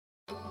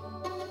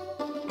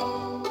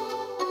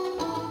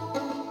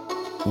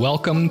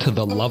Welcome to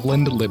the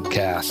Loveland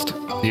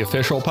Libcast, the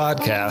official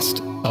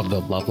podcast of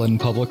the Loveland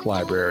Public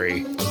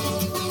Library.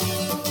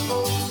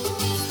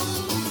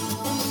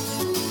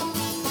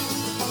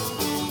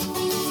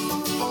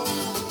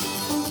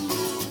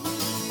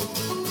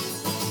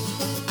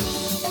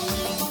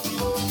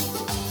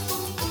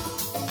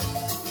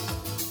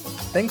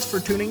 Thanks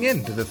for tuning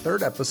in to the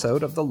third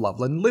episode of the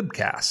Loveland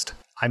Libcast.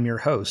 I'm your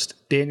host,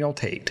 Daniel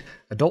Tate,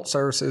 Adult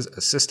Services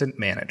Assistant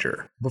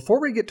Manager.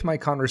 Before we get to my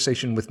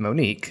conversation with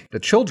Monique, the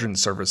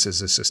Children's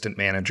Services Assistant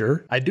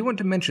Manager, I do want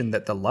to mention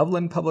that the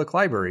Loveland Public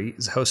Library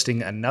is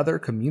hosting another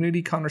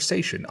community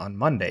conversation on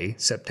Monday,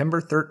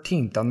 September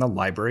 13th on the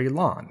library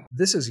lawn.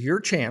 This is your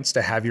chance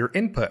to have your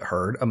input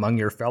heard among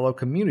your fellow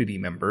community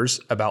members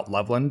about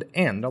Loveland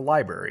and the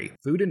library.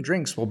 Food and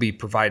drinks will be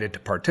provided to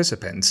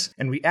participants,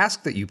 and we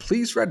ask that you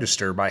please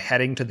register by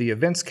heading to the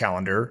events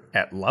calendar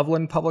at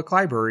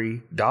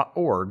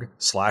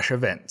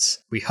lovelandpubliclibrary.org/events.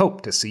 We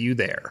hope to see you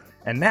there.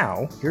 And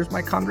now, here's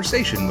my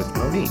conversation with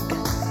Monique.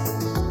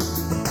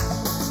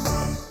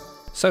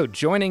 So,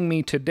 joining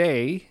me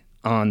today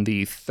on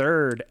the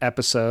third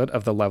episode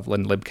of the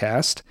Loveland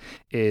Libcast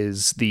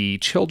is the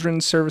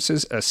Children's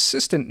Services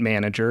Assistant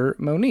Manager,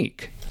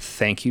 Monique.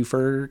 Thank you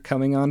for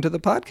coming on to the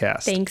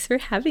podcast. Thanks for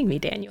having me,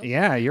 Daniel.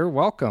 Yeah, you're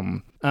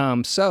welcome.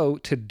 So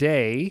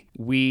today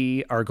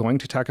we are going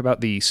to talk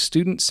about the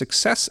Student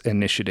Success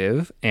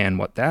Initiative and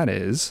what that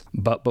is.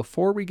 But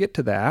before we get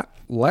to that,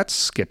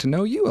 let's get to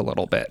know you a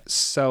little bit.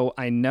 So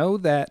I know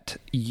that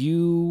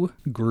you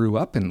grew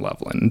up in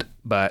Loveland,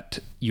 but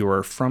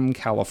you're from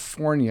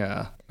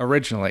California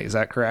originally. Is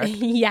that correct?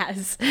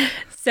 Yes.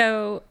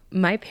 So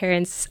my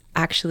parents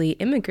actually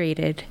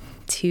immigrated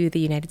to the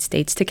United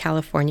States, to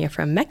California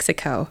from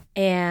Mexico.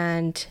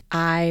 And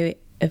I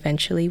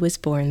eventually was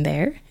born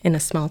there in a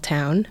small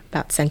town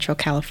about Central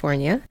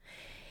California.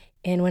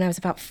 And when I was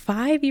about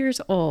 5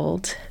 years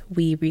old,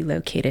 we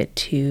relocated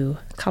to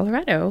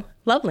Colorado,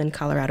 Loveland,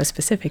 Colorado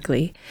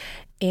specifically.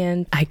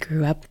 And I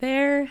grew up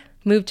there,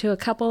 moved to a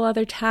couple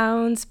other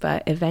towns,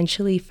 but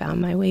eventually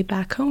found my way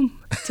back home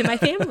to my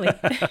family.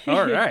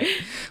 All right.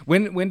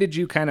 When did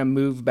you kind of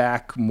move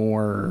back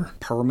more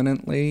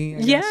permanently?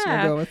 I guess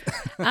we'll go with?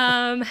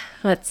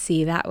 Let's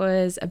see. That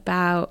was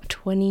about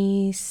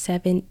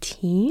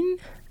 2017,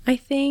 I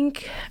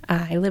think.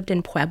 I lived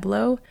in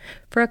Pueblo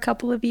for a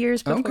couple of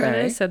years before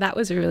this, so that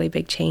was a really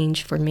big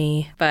change for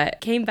me.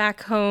 But came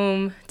back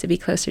home to be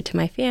closer to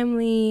my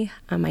family,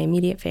 my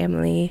immediate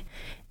family,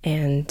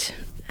 and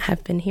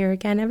have been here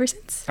again ever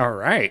since. All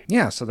right.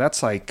 Yeah, so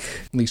that's like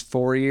at least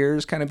 4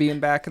 years kind of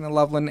being back in the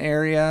Loveland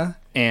area.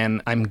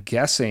 And I'm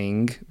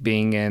guessing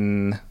being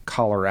in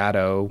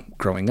Colorado,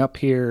 growing up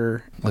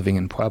here, living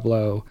in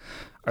Pueblo,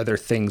 are there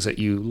things that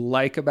you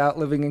like about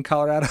living in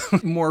Colorado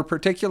more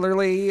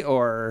particularly,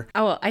 or?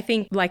 Oh, well, I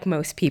think like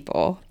most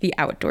people, the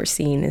outdoor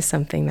scene is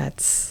something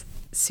that's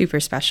super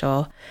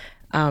special.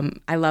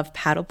 I love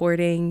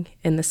paddleboarding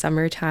in the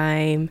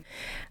summertime,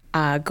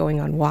 going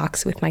on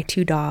walks with my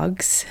two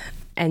dogs.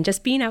 And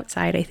just being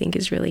outside, I think,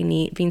 is really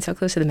neat. Being so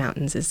close to the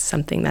mountains is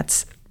something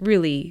that's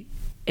really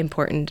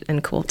important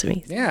and cool to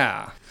me.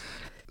 Yeah.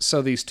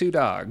 So these two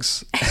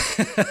dogs,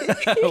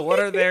 what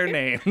are their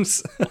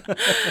names?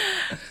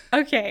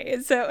 Okay,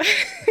 so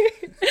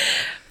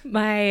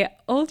my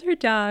older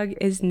dog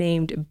is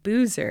named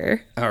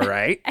Boozer. All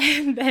right.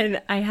 And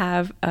then I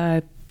have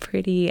a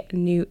pretty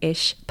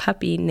new-ish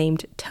puppy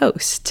named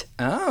Toast.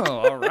 Oh,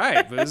 all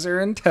right.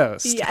 Boozer and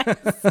Toast. Yes.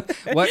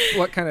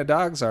 What kind of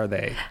dogs are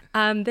they?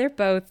 They're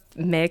both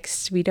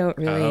mixed. We don't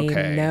really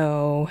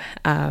know.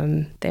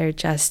 They're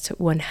just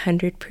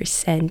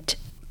 100%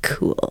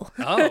 cool.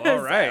 Oh,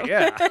 all right.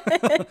 Yeah.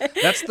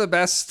 That's the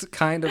best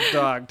kind of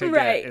dog to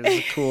get, is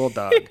a cool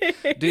dog.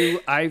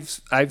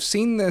 I've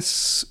seen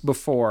this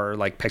before,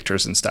 like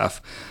pictures and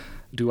stuff.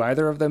 Do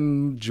either of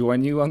them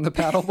join you on the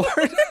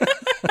paddleboard?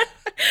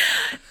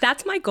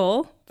 That's my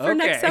goal for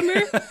next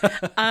summer.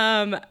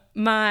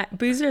 My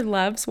Boozer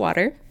loves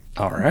water.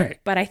 All right.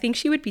 But I think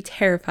she would be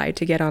terrified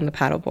to get on the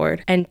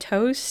paddleboard. And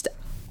Toast,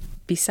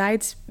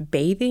 besides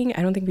bathing,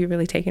 I don't think we've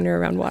really taken her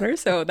around water.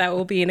 So that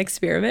will be an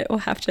experiment we'll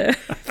have to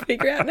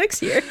figure out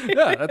next year.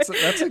 Yeah,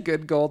 that's a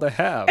good goal to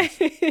have.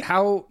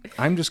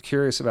 I'm just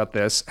curious about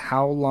this.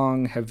 How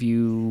long have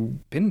you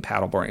been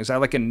paddleboarding? Is that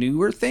like a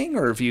newer thing,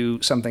 or have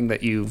you something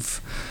that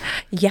you've?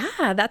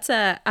 Yeah, that's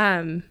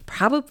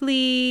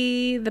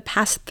probably the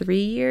past 3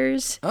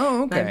 years.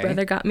 Oh, okay. My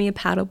brother got me a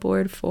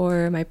paddleboard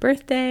for my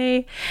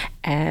birthday,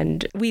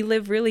 and we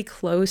live really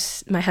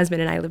close. My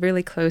husband and I live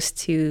really close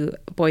to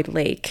Boyd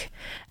Lake.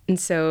 And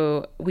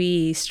so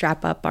we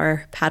strap up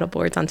our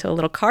paddleboards onto a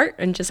little cart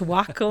and just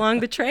walk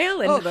along the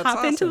trail and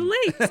hop into the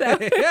lake. So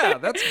yeah,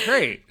 that's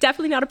great.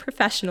 Definitely not a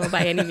professional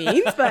by any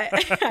means, but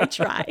I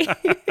try.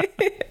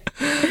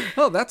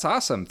 Oh, that's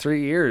awesome.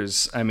 3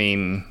 years. I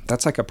mean,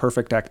 that's like a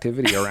perfect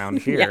activity around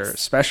here, Yes.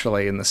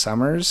 especially in the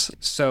summers.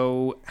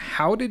 So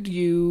how did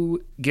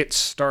you get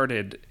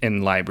started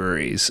in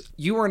libraries?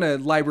 You weren't a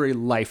library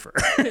lifer,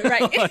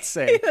 Right. let's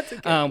say. That's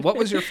okay. What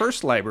was your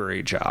first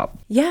library job?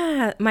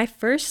 Yeah, my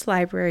first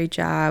library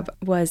job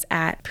was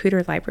at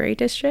Poudre Library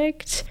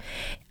District.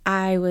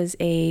 I was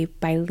a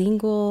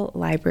bilingual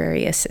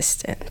library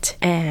assistant,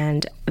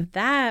 and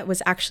that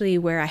was actually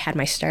where I had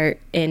my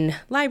start in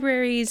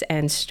libraries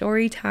and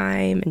story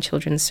time and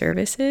children's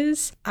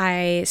services.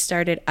 I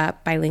started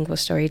up bilingual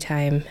story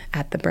time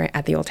at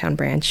the Old Town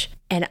branch,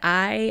 and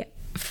I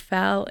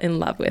fell in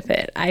love with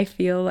it. I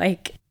feel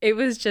like it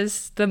was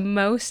just the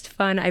most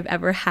fun I've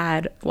ever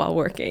had while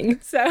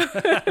working. So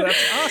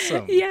That's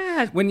awesome.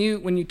 Yeah. When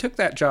you took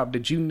that job,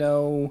 did you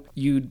know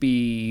you'd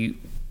be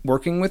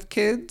working with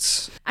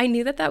kids? I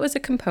knew that was a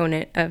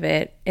component of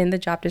it. In the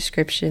job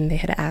description, they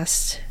had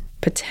asked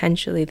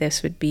potentially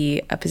this would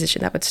be a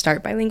position that would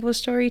start bilingual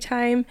story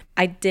time.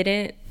 I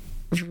didn't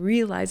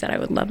realize that I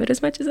would love it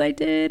as much as I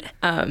did.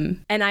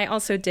 And I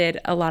also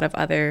did a lot of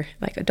other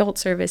like adult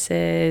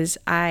services.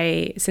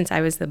 Since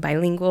I was the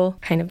bilingual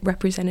kind of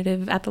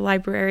representative at the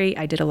library,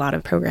 I did a lot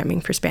of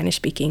programming for Spanish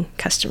speaking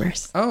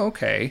customers. Oh,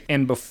 okay.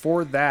 And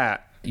before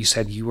that, you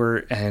said you were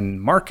in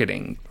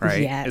marketing,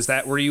 right? Yes.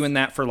 Were you in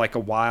that for like a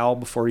while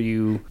before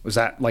was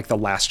that like the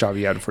last job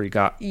you had before you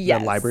got Yes.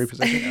 the library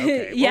position?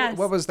 Okay. Yes.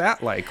 What was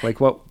that like? Like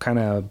what kind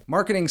of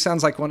marketing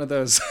sounds like one of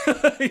those,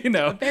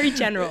 Very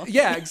general.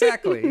 Yeah,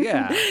 exactly.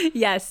 Yeah.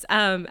 Yes.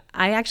 I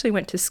actually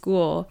went to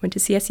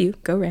CSU,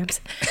 go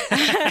Rams.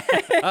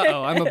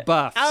 Uh-oh, I'm a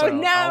buff. Oh, so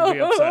no. I'll be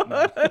upset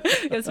now.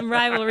 There's some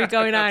rivalry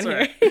going on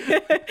here.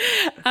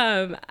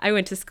 I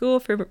went to school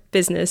for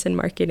business and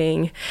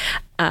marketing,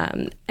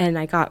 and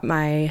I got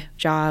my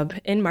job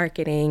in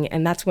marketing.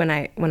 And that's when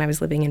I was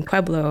living in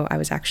Pueblo, I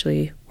was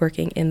actually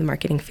working in the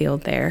marketing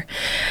field there.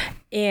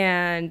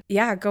 And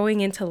yeah,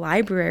 going into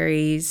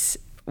libraries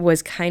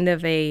was kind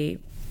of a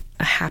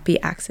happy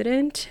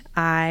accident.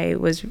 I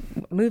was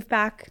moved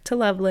back to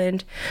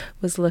Loveland,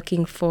 was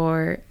looking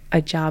for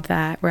a job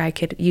where I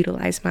could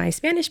utilize my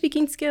Spanish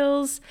speaking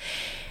skills,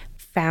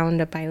 found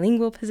a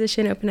bilingual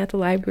position open at the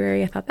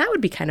library. I thought that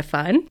would be kind of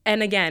fun.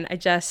 And again, I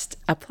just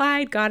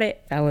applied, got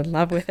it, fell in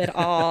love with it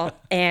all.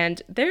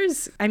 And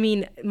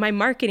my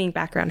marketing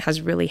background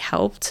has really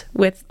helped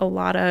with a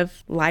lot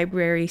of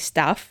library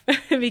stuff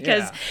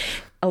because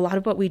a lot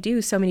of what we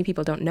do, so many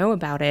people don't know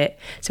about it.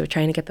 So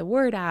trying to get the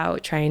word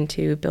out, trying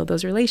to build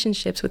those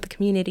relationships with the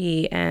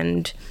community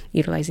and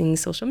utilizing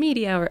social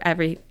media or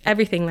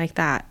everything like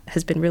that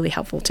has been really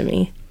helpful to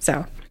me.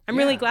 So I'm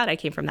really glad I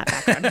came from that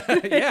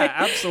background. Yeah,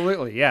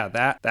 absolutely. Yeah,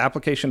 the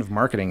application of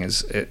marketing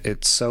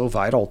it's so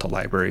vital to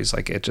libraries.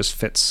 Like it just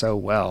fits so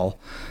well.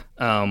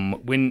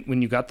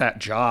 When you got that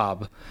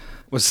job,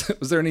 was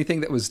there anything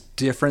that was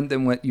different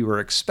than what you were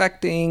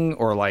expecting,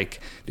 or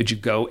like did you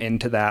go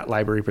into that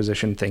library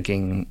position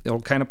thinking it'll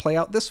kind of play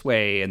out this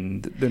way,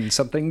 and then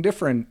something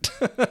different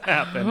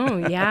happened?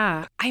 Oh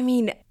yeah. I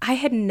mean, I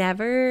had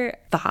never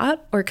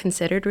thought or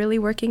considered really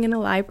working in a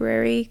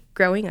library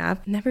growing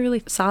up. Never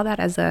really saw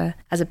that as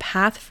a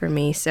path for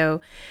me.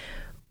 So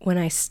when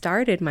I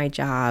started my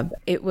job,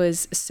 it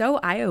was so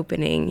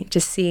eye-opening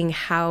just seeing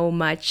how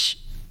much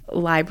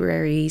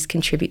libraries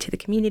contribute to the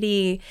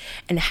community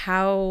and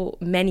how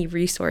many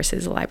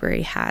resources a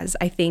library has.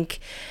 I think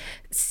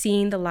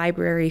seeing the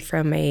library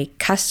from a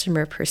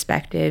customer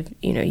perspective,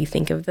 you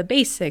think of the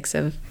basics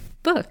of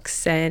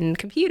books and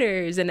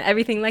computers and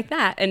everything like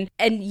that. And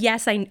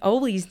yes, I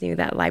always knew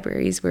that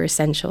libraries were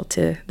essential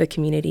to the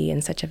community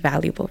and such a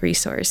valuable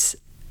resource.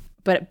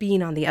 But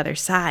being on the other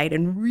side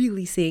and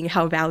really seeing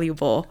how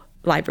valuable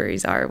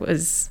libraries are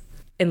was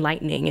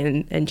enlightening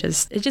and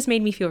it just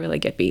made me feel really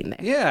good being there.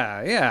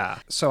 Yeah.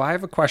 So I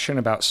have a question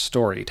about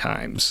story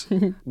times.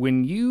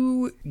 When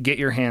you get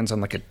your hands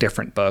on like a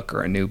different book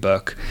or a new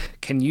book,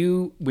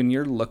 when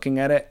you're looking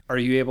at it, are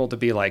you able to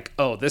be like,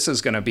 oh, this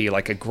is going to be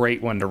like a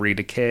great one to read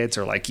to kids,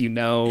 or like,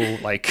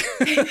 like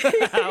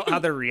how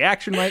their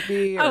reaction might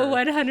be? Or... Oh,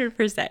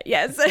 100%.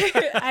 Yes.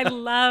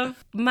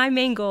 My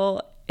main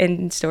goal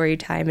in story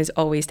time is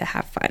always to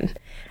have fun.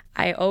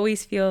 I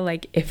always feel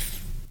like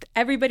if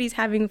everybody's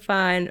having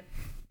fun,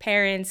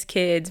 parents,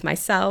 kids,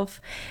 myself,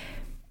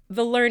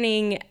 the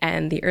learning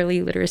and the early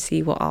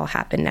literacy will all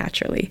happen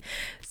naturally.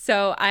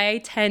 So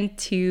I tend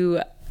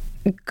to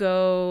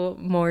go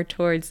more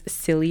towards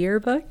sillier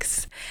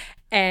books.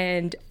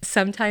 And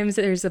sometimes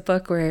there's a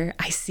book where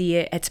I see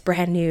it, it's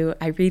brand new,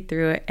 I read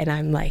through it, and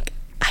I'm like,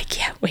 I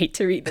can't wait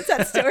to read this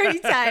at story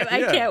time.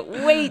 I can't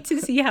wait to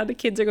see how the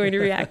kids are going to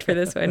react for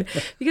this one,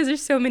 because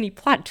there's so many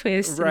plot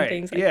twists and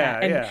things like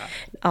that. And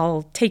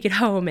I'll take it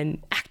home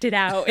and act it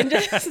out and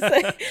just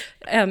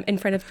in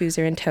front of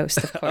Boozer and Toast,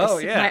 of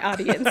course, my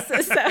audience.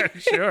 So.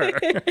 Sure.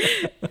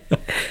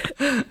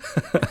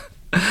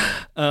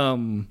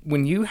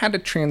 When you had to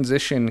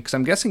transition, because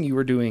I'm guessing you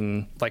were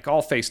doing like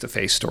all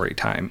face-to-face story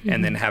time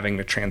and then having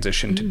to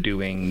transition to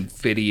doing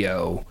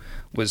video,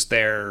 was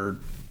there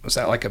was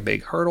that like a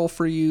big hurdle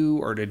for you,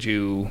 or did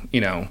you,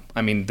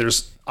 I mean,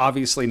 there's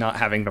obviously not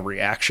having the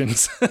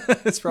reactions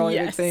is probably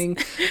a big thing,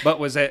 but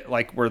was it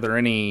like, were there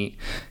any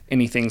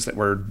things that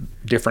were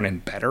different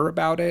and better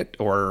about it,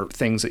 or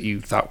things that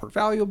you thought were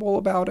valuable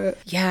about it?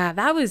 Yeah,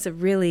 that was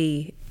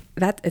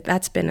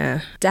that's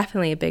been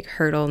definitely a big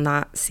hurdle,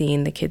 not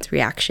seeing the kids'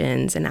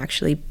 reactions and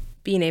actually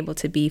being able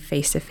to be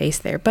face to face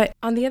there. But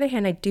on the other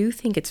hand, I do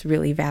think it's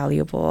really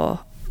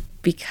valuable,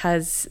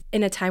 because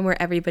in a time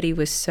where everybody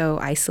was so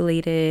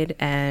isolated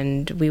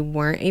and we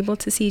weren't able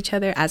to see each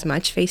other as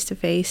much face to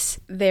face,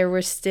 there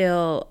was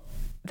still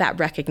that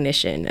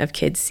recognition of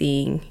kids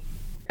seeing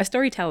a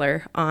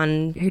storyteller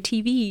on your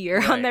TV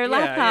or on their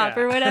laptop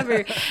or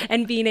whatever,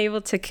 and being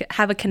able to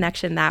have a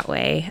connection that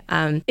way.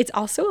 It's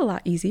also a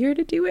lot easier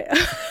to do it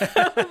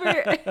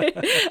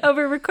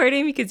over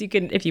recording, because you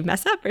can, if you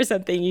mess up or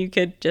something, you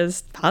could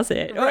just pause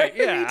it or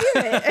redo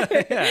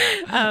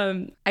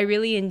it. I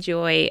really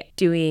enjoy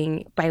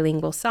doing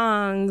bilingual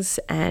songs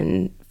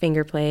and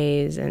finger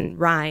plays and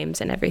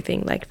rhymes and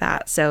everything like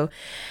that. So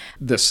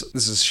this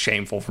is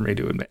shameful for me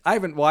to admit. I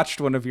haven't watched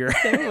one of your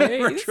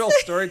virtual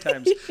story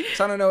times.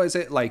 So I don't know, is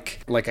it like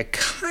I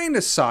kind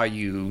of saw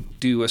you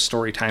do a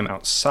story time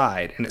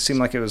outside, and it seemed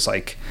like it was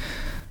like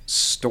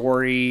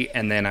story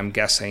and then I'm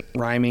guessing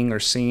rhyming or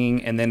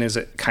singing, and then is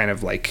it kind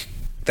of like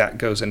that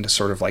goes into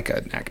sort of like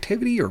an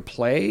activity or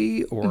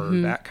play or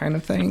that kind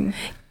of thing?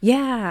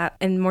 Yeah,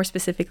 and more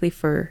specifically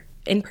for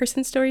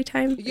in-person story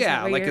time?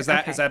 Yeah, like is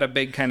that a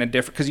big kind of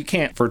difference? Because you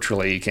can't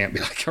be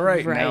like, all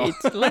right, now.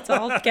 Let's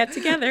all get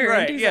together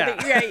and do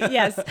something. Right,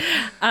 yes.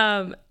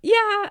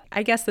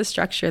 I guess the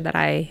structure that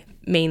I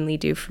mainly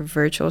do for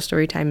virtual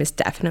story time is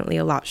definitely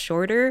a lot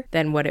shorter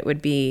than what it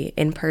would be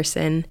in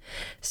person.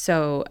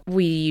 So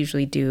we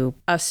usually do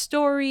a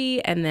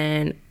story and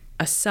then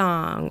a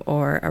song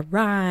or a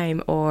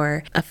rhyme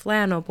or a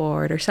flannel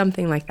board or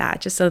something like that,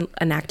 just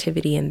an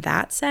activity in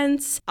that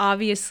sense.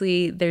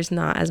 Obviously, there's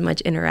not as much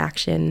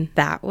interaction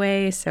that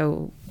way,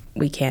 so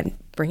we can't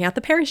bring out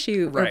the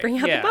parachute or bring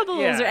out the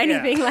bubbles or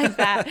anything like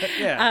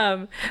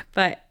that.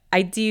 But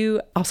I do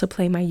also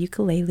play my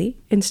ukulele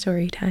in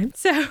story time,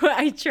 so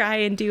I try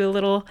and do a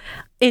little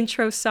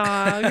intro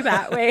song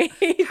that way.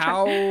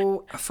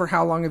 For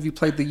how long have you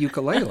played the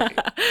ukulele?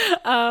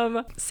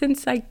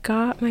 Since I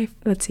got my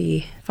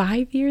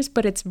 5 years,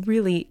 but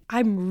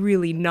I'm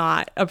really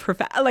not a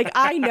like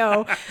I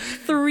know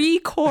 3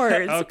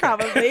 chords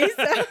probably.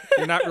 So.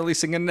 You're not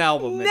releasing an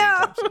album.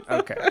 No.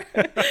 Okay.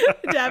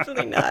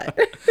 Definitely not.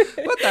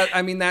 But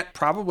that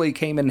probably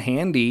came in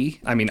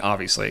handy. I mean,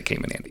 obviously it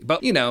came in handy,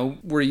 but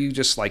were you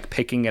just like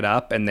picking it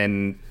up and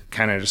then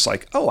kind of just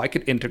like, I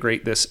could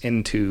integrate this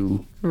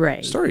into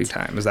story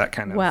time? Is that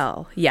kind of...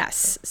 Well,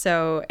 yes.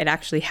 So it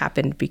actually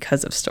happened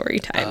because of story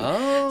time.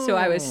 Oh, so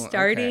I was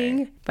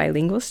starting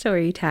bilingual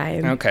story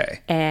time. Okay.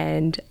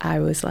 And I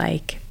was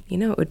like,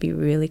 it would be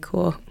really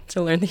cool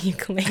to learn the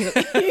ukulele.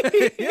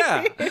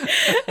 Yeah.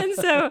 And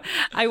so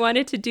I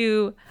wanted to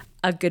do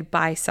a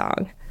goodbye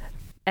song.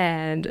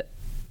 And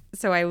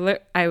so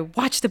I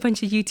watched a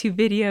bunch of YouTube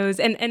videos,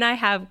 and I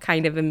have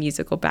kind of a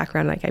musical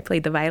background. Like I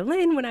played the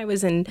violin when I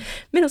was in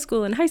middle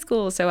school and high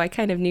school, so I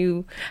kind of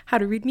knew how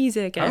to read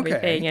music and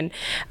everything, and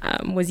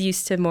was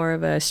used to more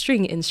of a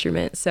string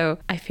instrument. So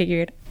I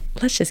figured,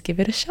 let's just give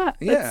it a shot.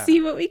 Yeah. Let's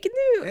see what we can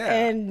do. Yeah.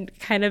 And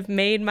kind of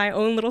made my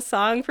own little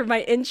song for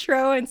my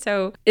intro. And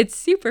so it's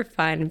super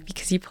fun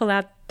because you pull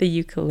out the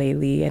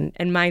ukulele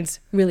and mine's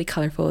really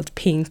colorful. It's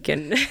pink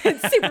and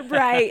it's super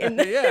bright.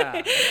 And,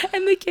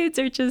 and the kids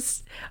are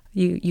just,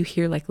 you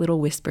hear like little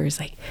whispers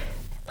like,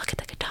 look at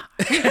the guitar.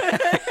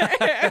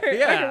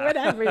 or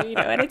whatever,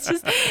 and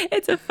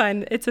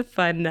it's a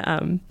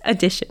fun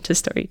addition to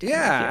storytelling.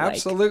 Yeah,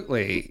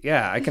 absolutely.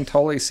 Yeah, I can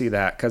totally see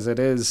that, because it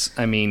is,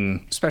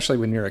 especially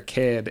when you're a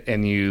kid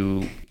and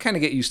you kind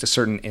of get used to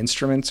certain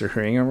instruments or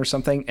hearing them or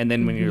something, and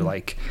then when you're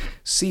like,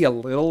 see a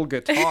little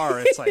guitar,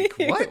 it's like,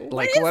 what?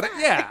 Like, what?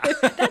 Yeah.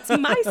 That's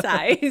my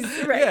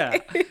size,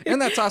 right? Yeah.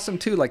 And that's awesome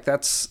too. Like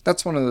that's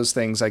one of those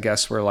things, I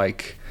guess, where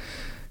like,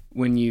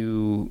 when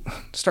you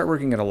start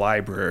working at a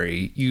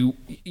library,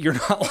 you're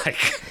not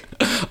like,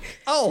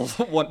 I'll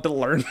want to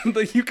learn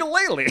the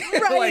ukulele.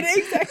 Right,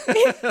 exactly.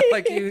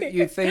 Like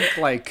you think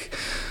like,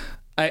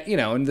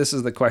 and this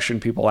is the question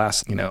people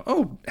ask,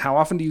 how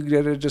often do you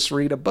get to just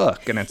read a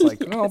book? And it's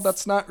like, well,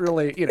 that's not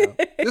really,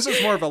 this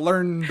is more of a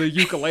learn the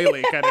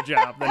ukulele kind of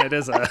job than it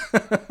is a...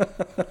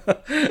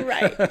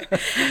 Right.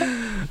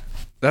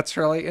 That's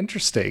really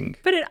interesting.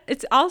 But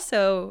it's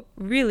also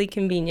really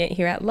convenient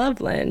here at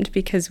Loveland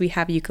because we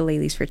have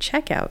ukuleles for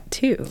checkout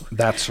too.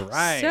 That's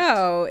right.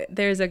 So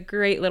there's a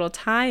great little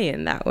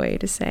tie-in that way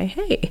to say,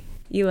 hey,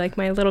 you like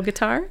my little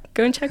guitar?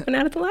 Go and check one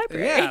out at the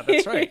library. Yeah,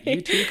 that's right. You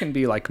too can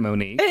be like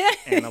Monique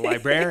and a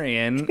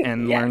librarian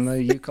and learn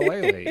the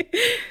ukulele.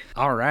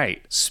 All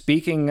right.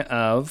 Speaking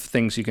of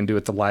things you can do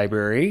at the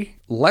library,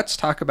 let's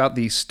talk about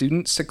the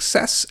Student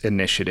Success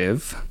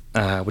Initiative,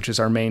 which is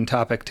our main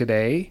topic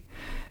today.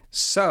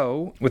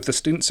 So, with the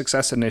Student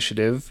Success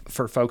Initiative,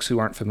 for folks who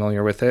aren't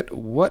familiar with it,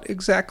 what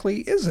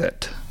exactly is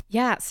it?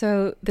 Yeah,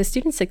 so the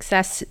Student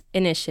Success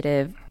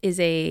Initiative is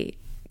a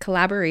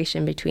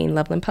collaboration between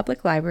Loveland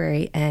Public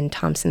Library and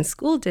Thompson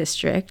School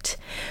District,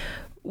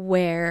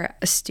 where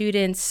a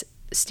student's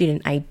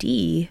student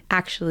ID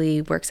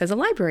actually works as a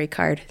library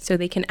card. So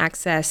they can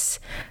access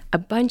a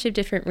bunch of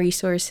different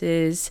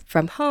resources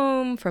from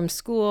home, from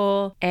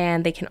school,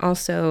 and they can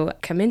also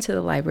come into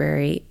the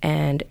library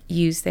and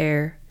use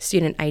their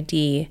student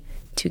ID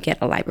to get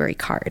a library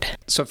card.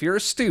 So if you're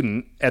a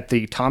student at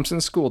the Thompson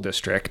School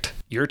District,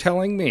 you're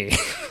telling me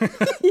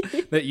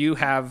that you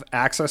have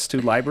access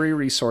to library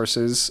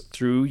resources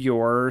through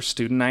your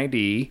student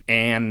ID.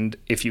 And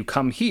if you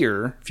come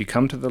to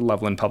the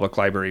Loveland Public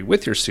Library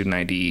with your student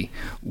ID,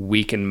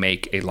 we can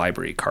make a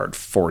library card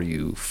for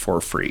you for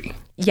free.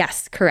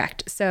 Yes,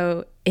 correct.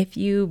 So if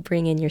you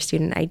bring in your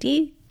student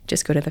ID,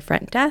 just go to the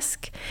front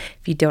desk.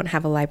 If you don't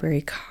have a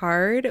library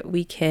card,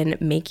 we can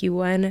make you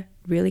one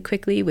really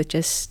quickly with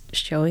just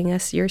showing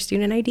us your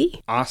student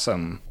ID.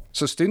 Awesome.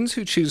 So students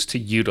who choose to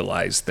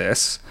utilize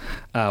this,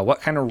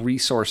 what kind of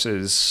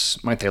resources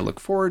might they look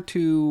forward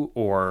to,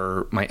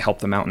 or might help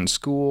them out in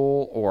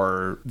school,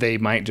 or they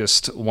might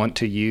just want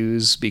to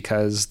use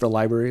because the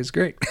library is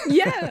great?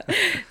 Yeah.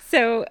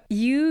 So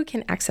you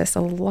can access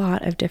a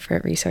lot of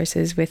different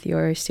resources with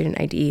your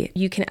student ID.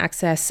 You can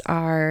access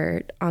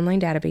our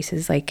online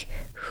databases like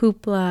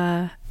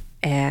Hoopla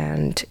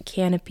and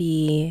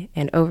Canopy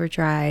and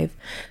Overdrive.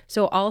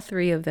 So all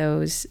three of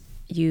those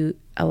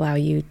allow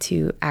you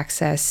to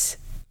access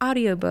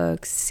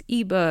audiobooks,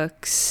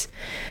 ebooks,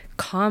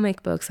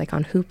 comic books like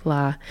on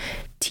Hoopla,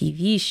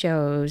 TV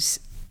shows,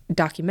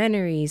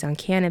 documentaries on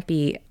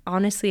Canopy.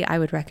 Honestly, I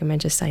would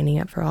recommend just signing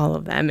up for all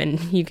of them,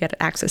 and you get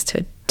access to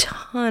a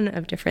ton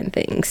of different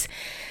things.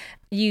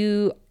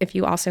 If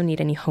you also need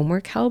any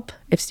homework help,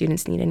 if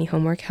students need any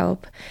homework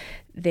help,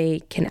 they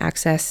can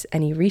access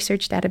any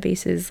research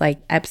databases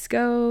like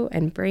EBSCO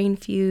and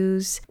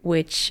BrainFuse,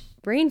 which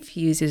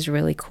BrainFuse is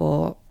really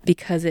cool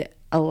because it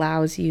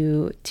allows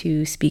you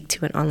to speak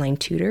to an online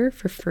tutor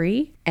for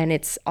free, and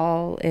it's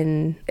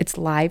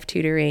live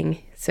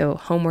tutoring. So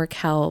homework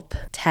help,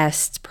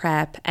 tests,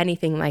 prep,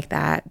 anything like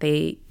that.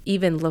 They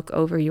even look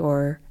over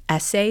your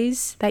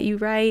essays that you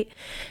write,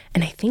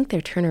 and I think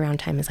their turnaround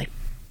time is like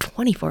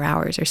 24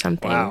 hours or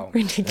something. Wow.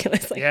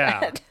 Ridiculous like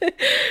that.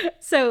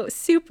 So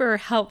super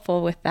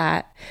helpful with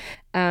that.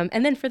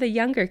 And then for the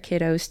younger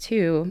kiddos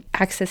too,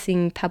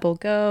 accessing Pebble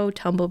Go,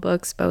 Tumble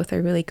Books, both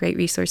are really great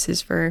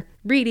resources for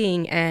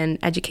reading and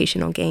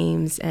educational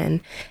games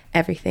and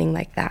everything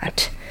like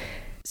that.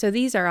 So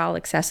these are all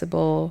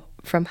accessible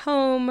from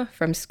home,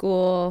 from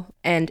school,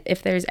 and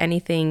if there's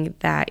anything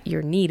that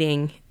you're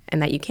needing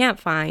and that you can't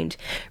find,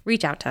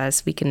 reach out to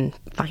us. We can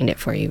find it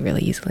for you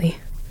really easily.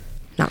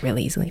 Not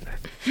really easily, but...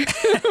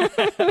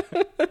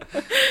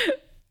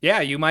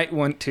 Yeah, you might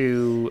want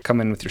to come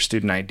in with your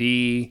student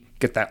ID,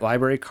 get that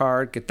library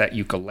card, get that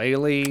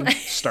ukulele,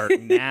 start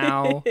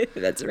now.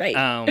 That's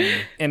right.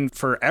 And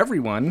for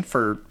everyone,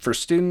 for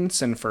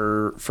students and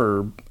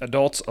for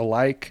adults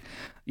alike,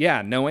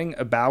 yeah, knowing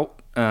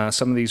about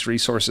some of these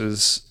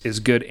resources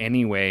is good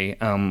anyway.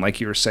 Like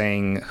you were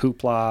saying,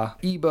 Hoopla,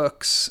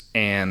 ebooks,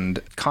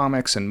 and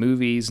comics and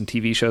movies and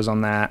TV shows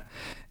on that.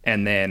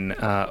 And then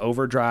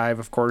Overdrive,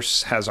 of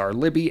course, has our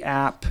Libby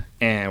app,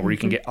 and where you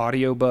can get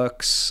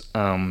audiobooks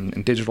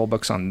and digital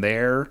books on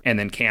there. And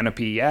then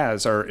Canopy,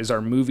 is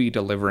our movie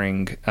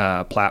delivering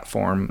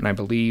platform. And I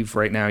believe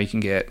right now you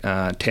can get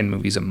 10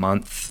 movies a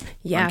month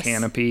on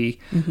Canopy.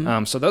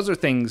 Mm-hmm. So those are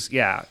things,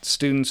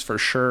 students for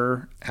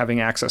sure having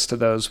access to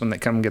those when they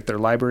come get their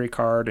library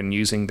card and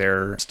using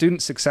their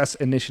Student Success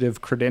Initiative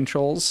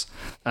credentials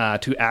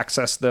to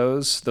access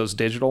those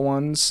digital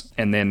ones.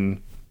 And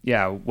then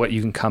what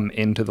you can come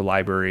into the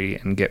library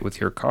and get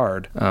with your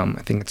card.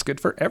 I think it's good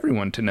for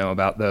everyone to know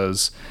about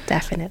those.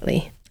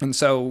 Definitely. And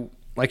so,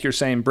 like you're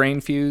saying,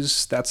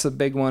 BrainFuse, that's a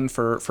big one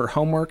for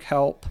homework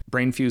help.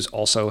 BrainFuse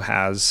also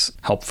has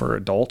help for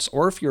adults,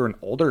 or if you're an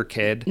older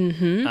kid,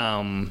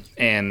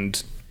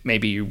 and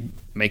maybe you're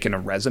making a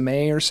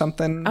resume or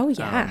something. Oh,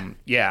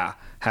 yeah.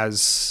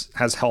 Has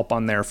help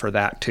on there for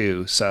that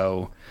too.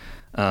 So...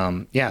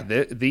 this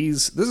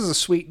is a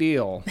sweet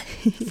deal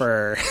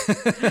for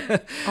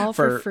all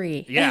for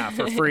free.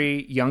 For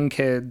free, young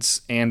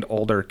kids and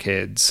older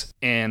kids.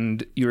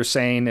 And you were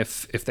saying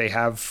if they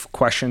have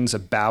questions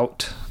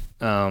about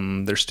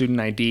their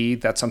student ID,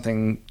 that's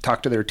something,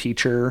 talk to their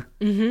teacher.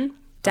 Mm-hmm.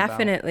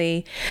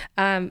 Definitely.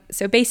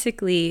 So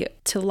basically,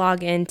 to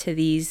log into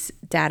these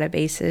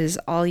databases,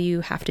 all you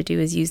have to do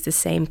is use the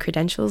same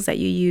credentials that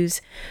you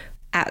use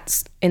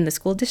in the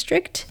school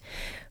district.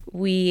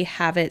 We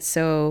have it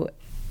so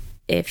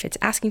if it's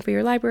asking for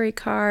your library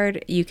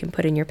card, you can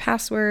put in your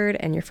password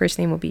and your first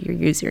name will be your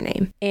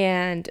username.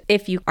 And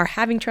if you are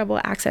having trouble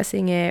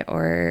accessing it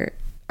or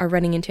are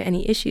running into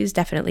any issues,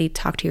 definitely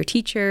talk to your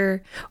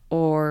teacher,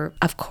 or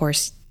of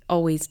course,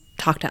 always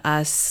talk to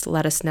us,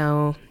 let us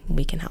know,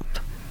 we can help.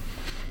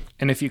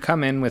 And if you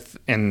come in with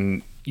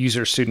and use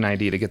your student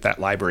ID to get that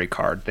library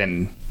card,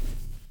 then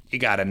you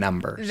got a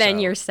number. Then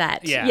you're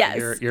set. Yeah,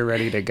 yes. You're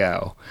ready to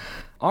go.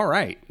 All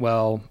right.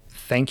 Well,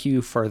 thank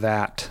you for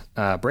that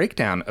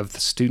breakdown of the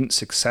Student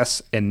Success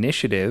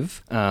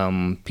Initiative.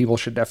 People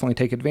should definitely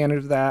take advantage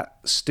of that.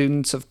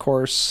 Students, of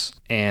course,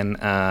 and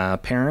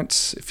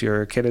parents, if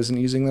your kid isn't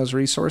using those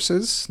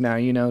resources, now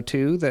you know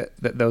too that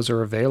those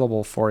are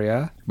available for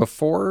you.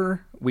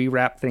 Before we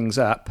wrap things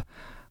up,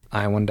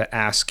 I wanted to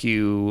ask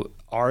you,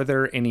 are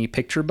there any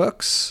picture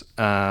books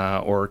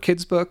or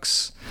kids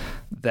books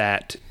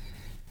that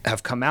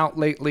have come out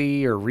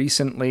lately or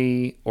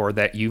recently, or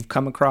that you've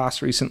come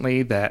across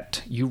recently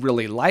that you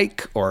really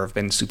like or have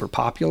been super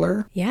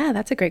popular? Yeah,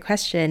 that's a great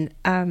question.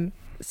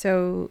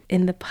 So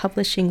in the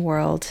publishing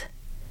world,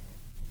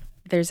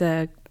 there's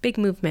a big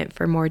movement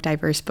for more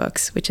diverse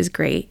books, which is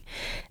great.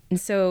 And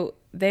so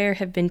there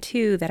have been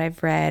two that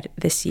I've read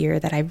this year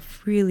that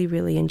I've really,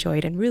 really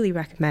enjoyed and really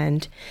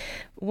recommend.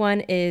 One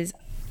is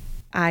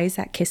Eyes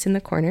That Kiss in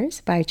the Corners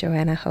by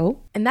Joanna Ho.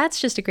 And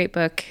that's just a great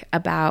book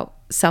about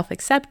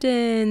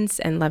self-acceptance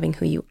and loving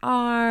who you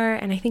are.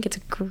 And I think it's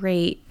a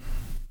great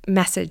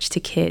message to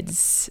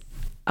kids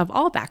of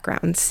all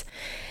backgrounds.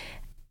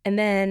 And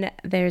then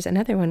there's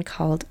another one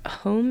called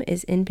Home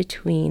is in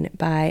Between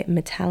by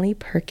Mitali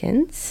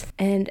Perkins.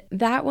 And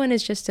that one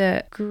is just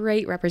a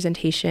great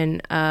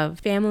representation of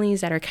families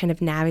that are kind of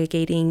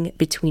navigating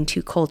between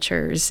two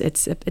cultures.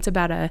 It's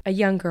about a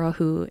young girl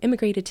who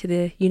immigrated to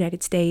the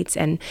United States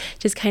and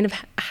just kind of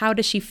how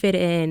does she fit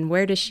in?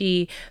 Where does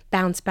she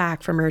bounce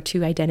back from her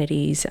two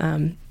identities?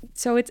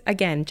 So it's,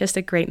 again, just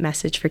a great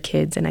message for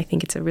kids. And I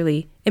think it's a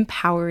really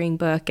empowering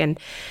book. And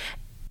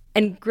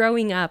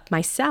growing up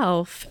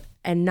myself,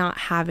 and not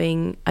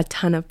having a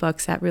ton of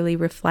books that really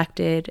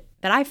reflected,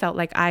 that I felt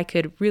like I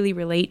could really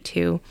relate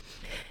to,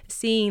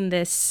 seeing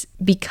this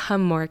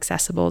become more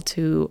accessible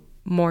to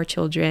more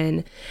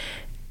children,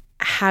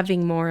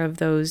 having more of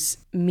those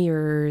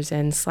mirrors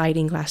and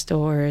sliding glass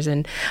doors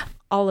and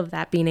all of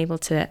that, being able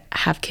to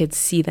have kids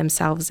see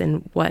themselves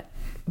in what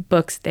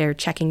books they're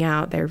checking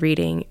out, they're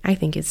reading, I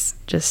think is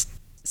just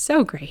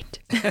so great.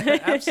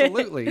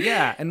 Absolutely,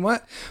 yeah. And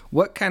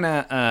what kind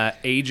of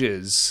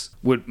ages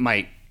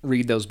might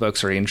read those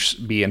books or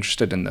be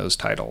interested in those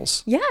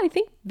titles? Yeah, I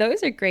think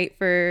those are great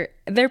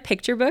they're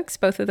picture books.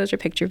 Both of those are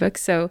picture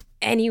books. So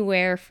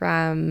anywhere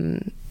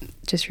from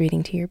just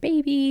reading to your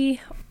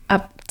baby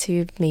up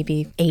to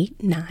maybe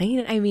 8,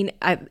 9. I mean,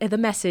 the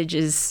message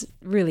is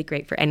really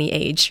great for any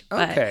age.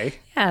 Okay.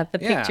 But yeah, the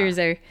pictures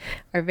are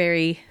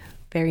very,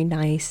 very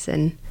nice.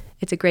 And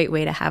it's a great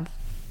way to have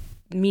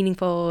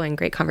meaningful and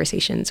great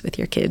conversations with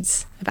your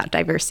kids about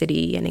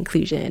diversity and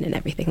inclusion and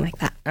everything like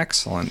that.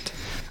 Excellent.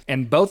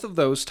 And both of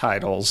those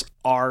titles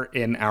are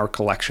in our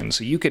collection.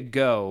 So you could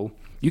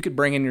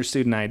bring in your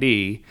student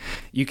ID,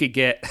 you could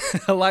get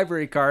a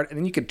library card, and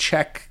then you could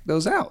check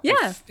those out.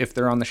 Yeah. If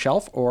they're on the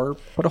shelf or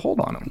put a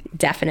hold on them.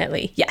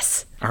 Definitely.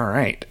 Yes. All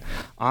right.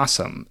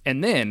 Awesome.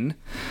 And then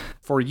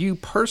for you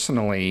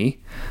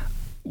personally,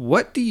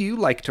 what do you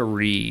like to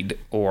read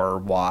or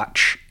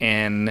watch?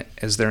 And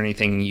is there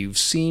anything you've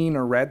seen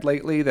or read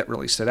lately that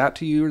really stood out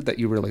to you or that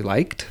you really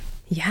liked?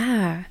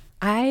 Yeah.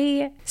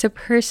 So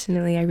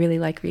personally, I really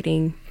like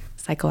reading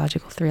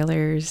psychological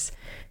thrillers,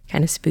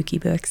 kind of spooky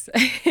books.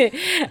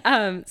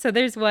 So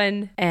there's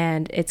one,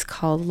 and it's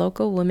called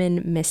Local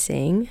Woman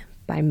Missing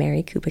by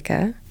Mary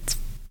Kubica. It's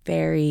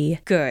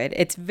very good.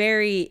 It's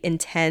very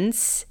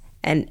intense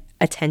and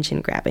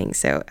attention grabbing.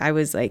 So I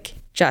was like,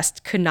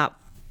 just could not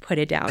put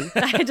it down.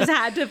 I just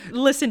had to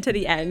listen to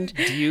the end.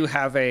 Do you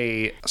have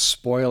a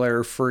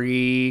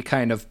spoiler-free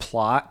kind of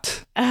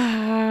plot?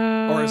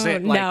 Or is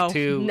it like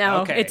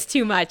No, okay. It's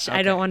too much. Okay.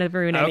 I don't want to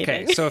ruin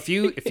anything. Okay, so if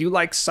you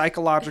like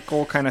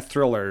psychological kind of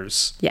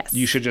thrillers, yes,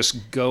 you should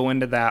just go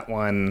into that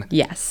one.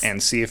 Yes.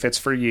 And see if it's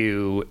for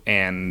you.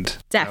 And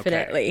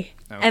definitely.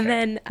 Okay. And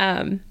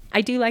then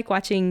I do like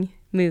watching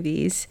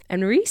movies.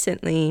 And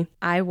recently,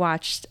 I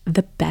watched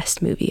the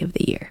best movie of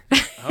the year.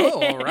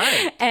 Oh, all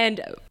right. And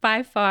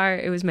by far,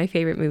 it was my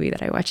favorite movie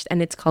that I watched.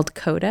 And it's called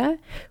CODA,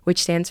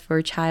 which stands for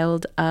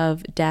Child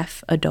of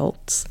Deaf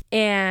Adults.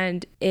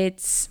 And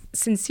it's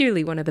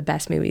sincerely one of the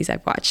best movies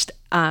I've watched.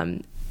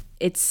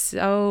 It's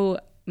so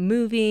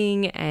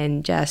moving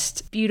and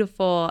just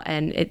beautiful.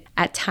 And it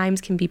at times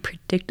can be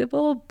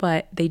predictable,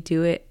 but they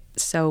do it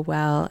so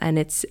well. And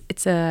it's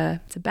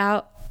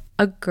about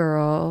a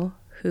girl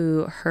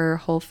who her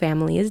whole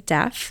family is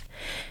deaf.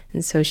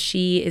 And so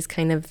she is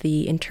kind of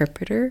the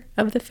interpreter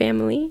of the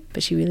family,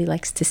 but she really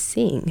likes to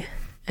sing.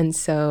 And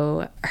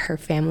so her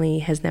family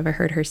has never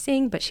heard her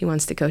sing, but she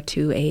wants to go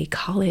to a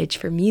college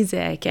for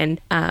music. And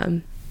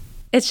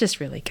it's just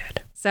really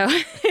good. So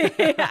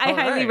I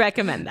highly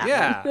recommend that.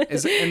 Yeah.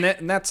 It's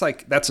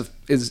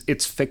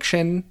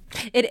fiction?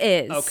 It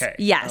is. Okay.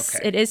 Yes,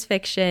 okay. It is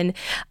fiction.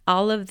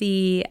 All of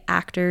the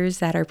actors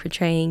that are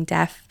portraying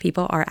deaf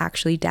people are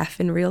actually deaf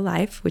in real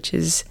life, which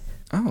is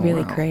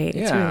really great.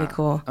 Yeah. It's really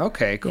cool.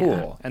 Okay,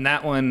 cool. Yeah. And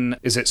that one,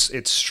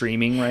 it's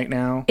streaming right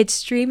now? It's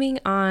streaming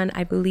on,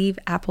 I believe,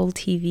 Apple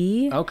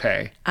TV.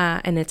 Okay.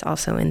 And it's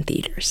also in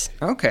theaters.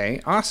 Okay,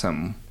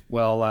 awesome.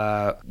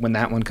 Well, when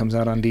that one comes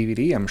out on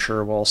DVD, I'm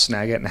sure we'll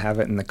snag it and have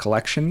it in the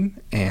collection.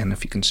 And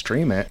if you can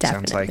stream it,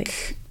 sounds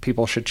like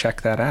people should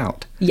check that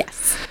out.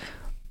 Yes.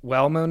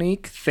 Well,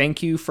 Monique,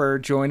 thank you for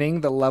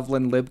joining the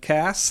Loveland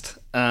Libcast.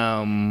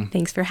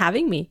 Thanks for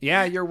having me.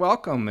 Yeah, you're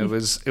welcome. It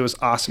was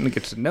awesome to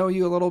get to know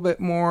you a little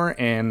bit more,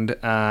 and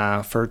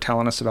for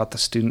telling us about the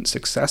Student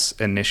Success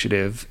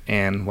Initiative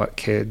and what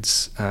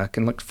kids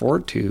can look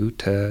forward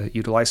to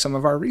utilize some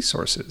of our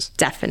resources.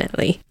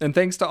 Definitely. And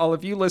thanks to all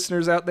of you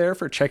listeners out there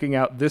for checking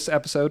out this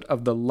episode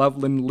of the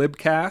Loveland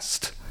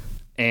Libcast.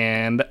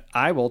 And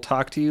I will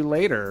talk to you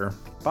later.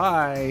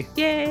 Bye.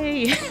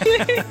 Yay.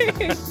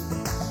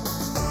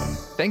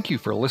 Thank you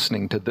for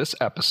listening to this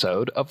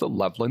episode of the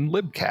Loveland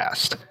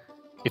Libcast.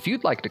 If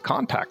you'd like to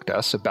contact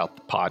us about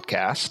the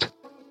podcast,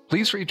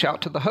 please reach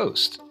out to the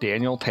host,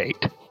 Daniel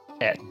Tate,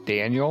 at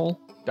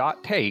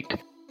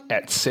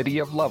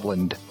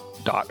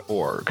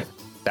daniel.tate@cityofloveland.org.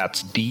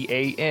 That's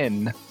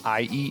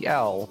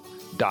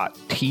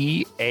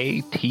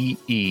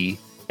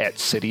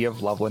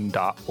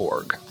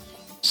DANIEL.TATE@cityofloveland.org.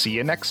 See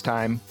you next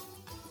time.